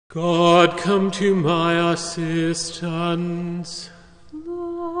God, come to my assistance.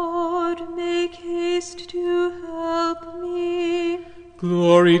 Lord, make haste to help me.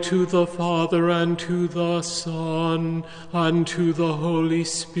 Glory to the Father, and to the Son, and to the Holy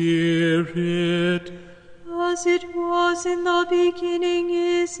Spirit. As it was in the beginning,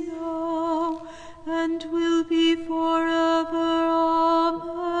 is now, and will be forever.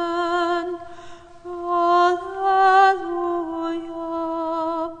 Amen. Alleluia.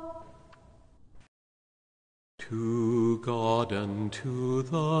 To God and to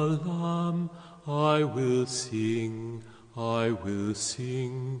the Lamb I will sing, I will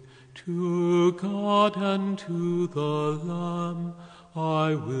sing. To God and to the Lamb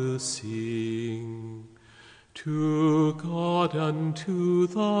I will sing. To God and to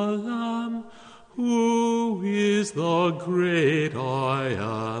the Lamb, who is the great I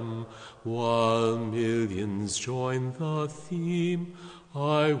am, while millions join the theme,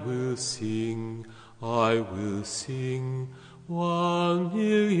 I will sing, I will sing. While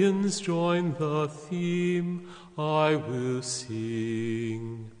millions join the theme, I will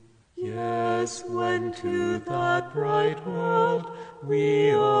sing. Yes, when to that bright world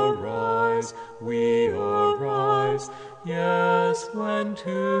we arise, we arise. Yes, when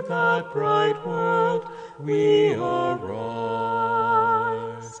to that bright world we arise.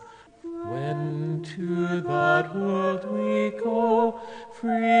 When to that world we go,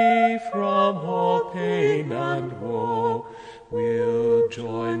 free from all pain and woe, we'll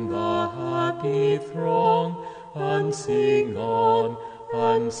join the happy throng and sing on,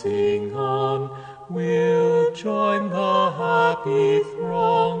 and sing on. We'll join the happy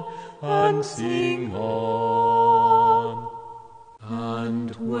throng and sing on.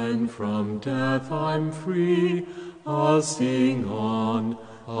 And when from death I'm free, I'll sing on,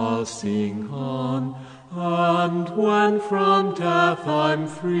 I'll sing on. And when from death I'm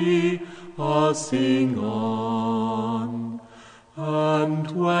free, I'll sing on.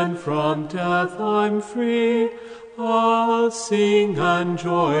 And when from death I'm free, I'll sing and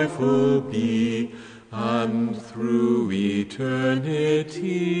joyful be, and through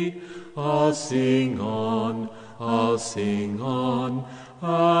eternity I'll sing on, I'll sing on,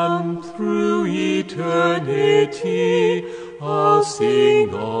 and through eternity I'll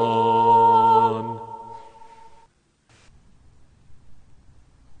sing on.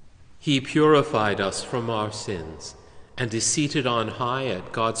 He purified us from our sins and is seated on high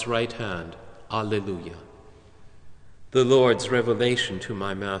at God's right hand. Alleluia. The Lord's revelation to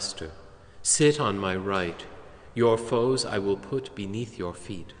my Master. Sit on my right. Your foes I will put beneath your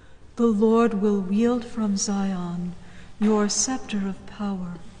feet. The Lord will wield from Zion your scepter of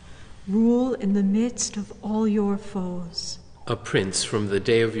power. Rule in the midst of all your foes. A prince from the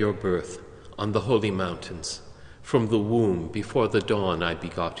day of your birth on the holy mountains. From the womb before the dawn I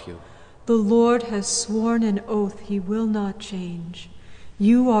begot you. The Lord has sworn an oath he will not change.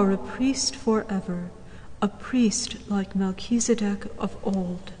 You are a priest forever, a priest like Melchizedek of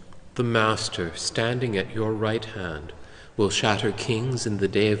old. The Master, standing at your right hand, will shatter kings in the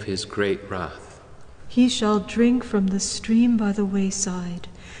day of his great wrath. He shall drink from the stream by the wayside,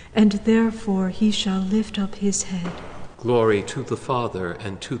 and therefore he shall lift up his head. Glory to the Father,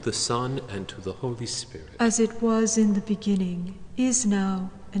 and to the Son, and to the Holy Spirit. As it was in the beginning, is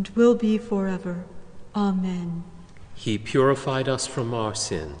now, and will be forever. Amen. He purified us from our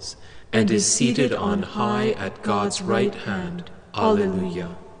sins, and is seated on high at God's right hand.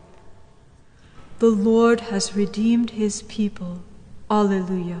 Alleluia. The Lord has redeemed his people.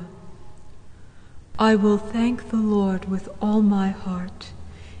 Alleluia. I will thank the Lord with all my heart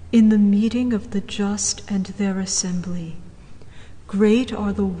in the meeting of the just and their assembly. Great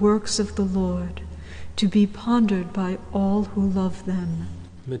are the works of the Lord, to be pondered by all who love them.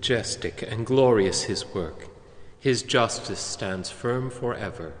 Majestic and glorious his work. His justice stands firm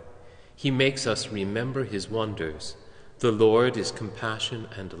forever. He makes us remember his wonders. The Lord is compassion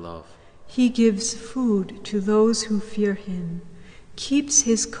and love. He gives food to those who fear him, keeps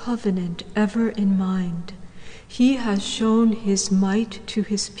his covenant ever in mind. He has shown his might to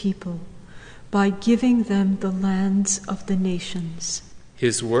his people by giving them the lands of the nations.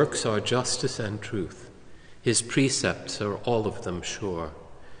 His works are justice and truth. His precepts are all of them sure,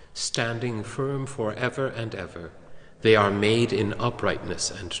 standing firm forever and ever. They are made in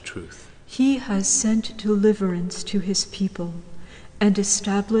uprightness and truth. He has sent deliverance to his people and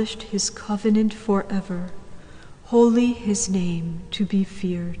established his covenant forever. Holy his name to be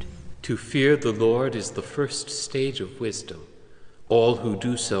feared. To fear the Lord is the first stage of wisdom. All who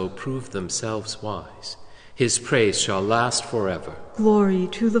do so prove themselves wise. His praise shall last forever. Glory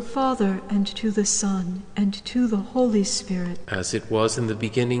to the Father, and to the Son, and to the Holy Spirit. As it was in the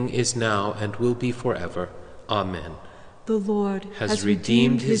beginning, is now, and will be forever. Amen. The Lord has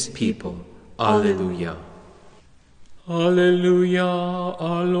redeemed his people. Alleluia. Alleluia,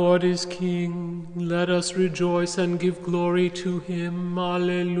 our Lord is King. Let us rejoice and give glory to him.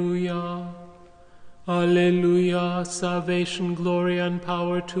 Alleluia. Alleluia, salvation, glory, and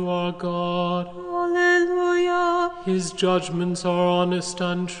power to our God. Alleluia. His judgments are honest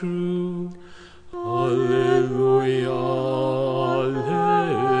and true. Alleluia,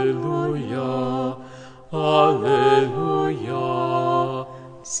 alleluia, alleluia.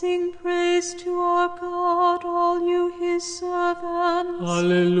 Sing praise to our God, all you his servants.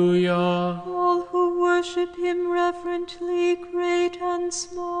 Alleluia. All who worship him reverently, great and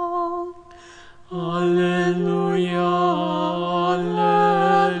small. Alleluia,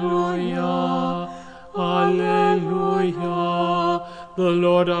 alleluia, alleluia. The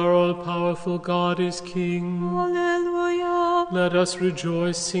Lord our all-powerful God is King. Alleluia. Let us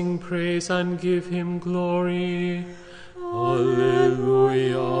rejoice, sing praise, and give him glory.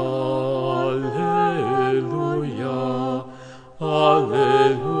 Alleluia, alleluia,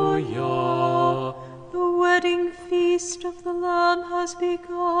 alleluia. The wedding feast of the Lamb has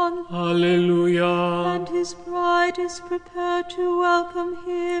begun. Alleluia. And his bride is prepared to welcome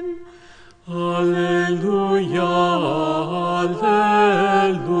him. Alleluia,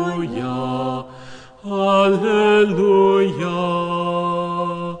 alleluia, alleluia.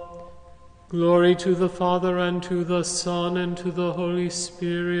 Glory to the Father, and to the Son, and to the Holy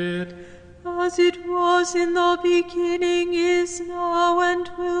Spirit. As it was in the beginning, is now,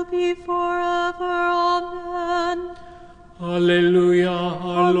 and will be forever. Amen. Alleluia,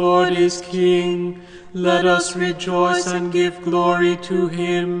 our Lord is King. Let us rejoice and give glory to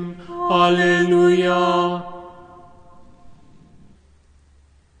him. Alleluia.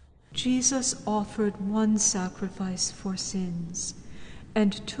 Jesus offered one sacrifice for sins,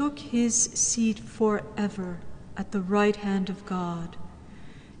 and took his seat forever at the right hand of God.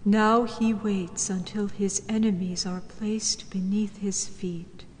 Now he waits until his enemies are placed beneath his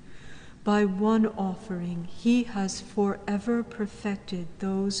feet. By one offering he has forever perfected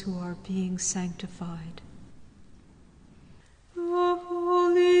those who are being sanctified. The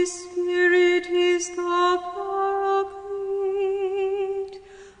Holy Spirit is the Paraclete.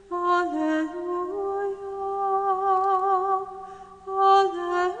 Alleluia.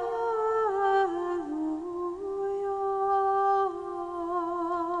 Alleluia.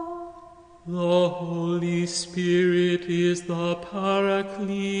 The Holy Spirit is the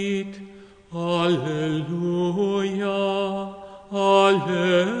Paraclete. Alleluia,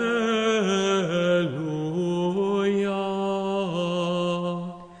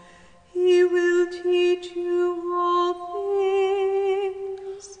 alleluia. He will teach you all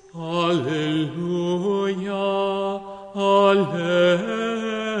things. Alleluia, alleluia.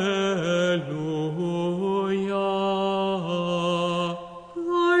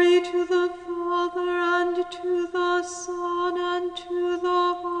 Glory to the Father, and to the Son, and to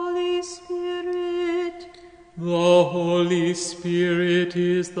the Holy Spirit. The Holy Spirit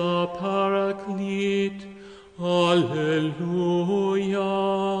is the Paraclete. Alleluia,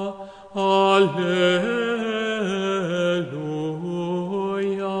 alleluia.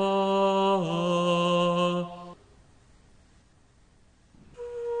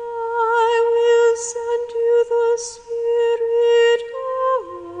 I will send you the Spirit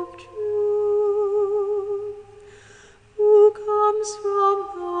of truth, who comes from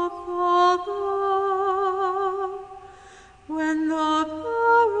the Father. When the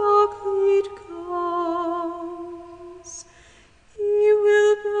Paraclete comes, he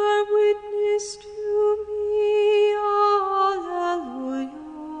will bear witness to me. Alleluia.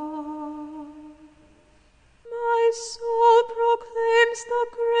 My soul proclaims the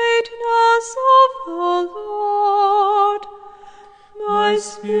greatness of the Lord. My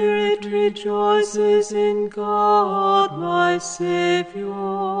spirit rejoices in God, my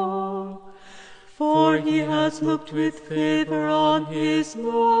Saviour. For he has looked with favor on his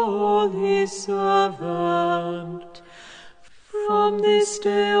lowly servant. From this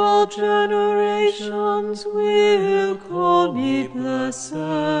day all generations will call me blessed.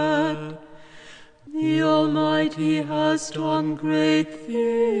 The Almighty has done great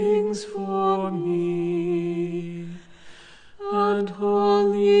things for me, and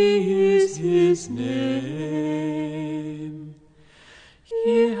holy is his name.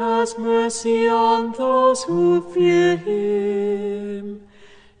 He has mercy on those who fear him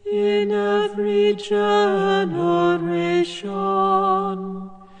in every generation.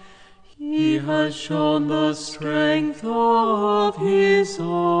 He has shown the strength of his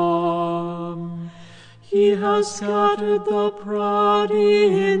arm. He has scattered the proud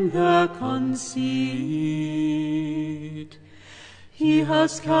in their conceit. He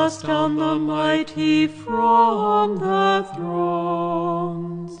has cast down the mighty from their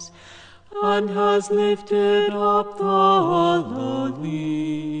thrones, and has lifted up the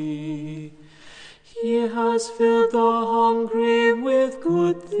lowly. He has filled the hungry with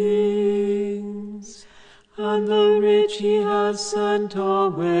good things, and the rich he has sent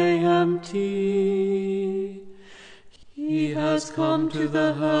away empty. He has come to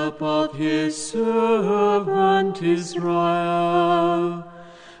the help of his servant Israel,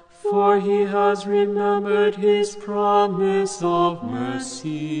 for he has remembered his promise of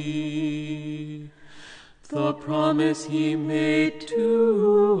mercy, the promise he made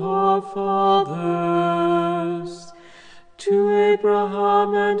to our fathers, to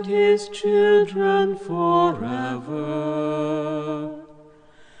Abraham and his children forever.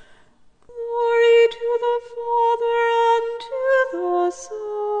 Glory to the Father and to the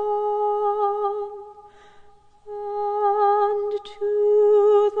Son and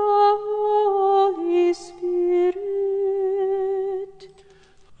to the Holy Spirit,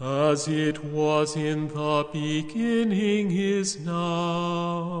 as it was in the beginning, is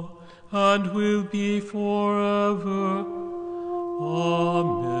now, and will be forever.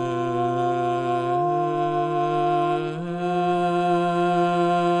 Amen.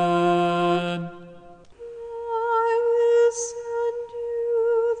 I will send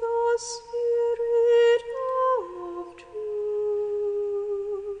you the Spirit of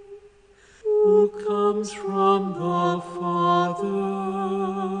truth, who comes from the Father.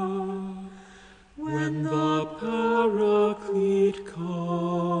 When the Paraclete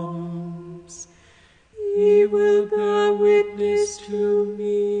comes, he will bear witness to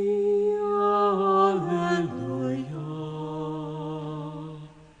me. Alleluia.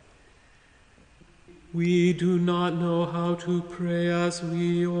 We do not know how to pray as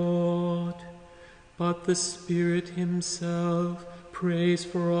we ought, but the Spirit himself prays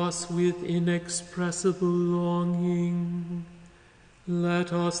for us with inexpressible longing.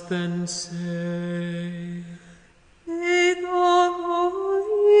 Let us then say, May the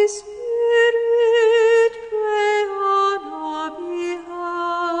Holy Spirit pray on our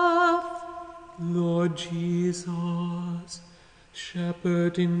behalf. Lord Jesus,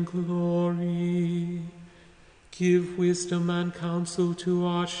 Shepherd in glory, give wisdom and counsel to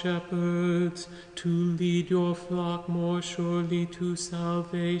our shepherds to lead your flock more surely to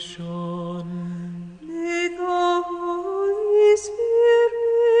salvation. May the Holy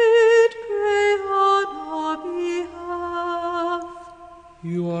Spirit pray on our behalf.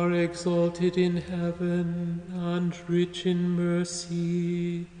 You are exalted in heaven and rich in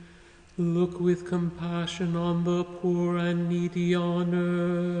mercy. Look with compassion on the poor and needy on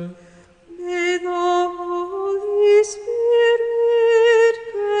earth. May the Holy Spirit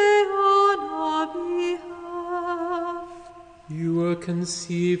pray on our behalf. You were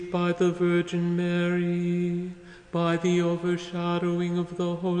conceived by the Virgin Mary, by the overshadowing of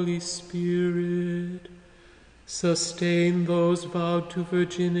the Holy Spirit. Sustain those vowed to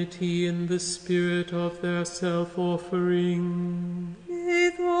virginity in the spirit of their self-offering. May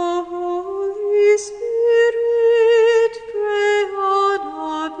the Holy Spirit pray on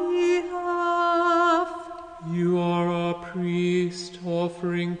our behalf. You are our priest,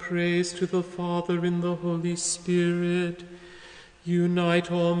 offering praise to the Father in the Holy Spirit. Unite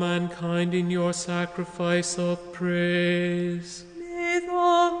all mankind in your sacrifice of praise. May the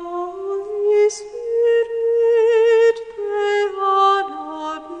Holy Spirit pray on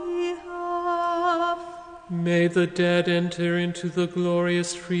our behalf. May the dead enter into the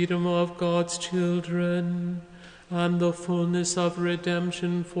glorious freedom of God's children and the fullness of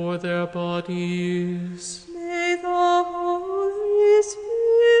redemption for their bodies. May the Holy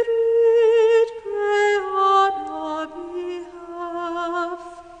Spirit pray on our behalf.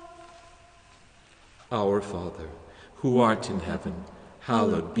 Our Father, who art in heaven,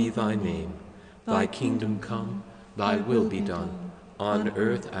 hallowed be thy name. Thy kingdom come, thy will be done, on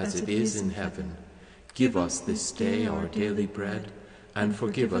earth as it is in heaven. Give us this day our daily bread, and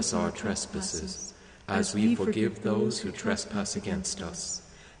forgive us our trespasses, as we forgive those who trespass against us.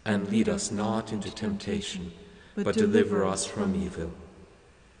 And lead us not into temptation, but deliver us from evil.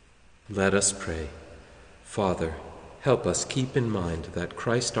 Let us pray. Father, help us keep in mind that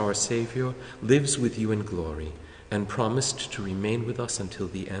Christ our Savior lives with you in glory, and promised to remain with us until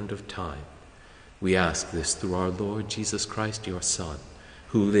the end of time. We ask this through our Lord Jesus Christ, your Son,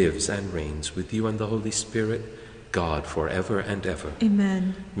 who lives and reigns with you and the Holy Spirit, God forever and ever.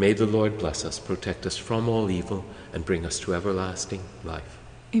 Amen. May the Lord bless us, protect us from all evil, and bring us to everlasting life.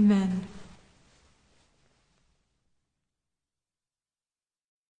 Amen.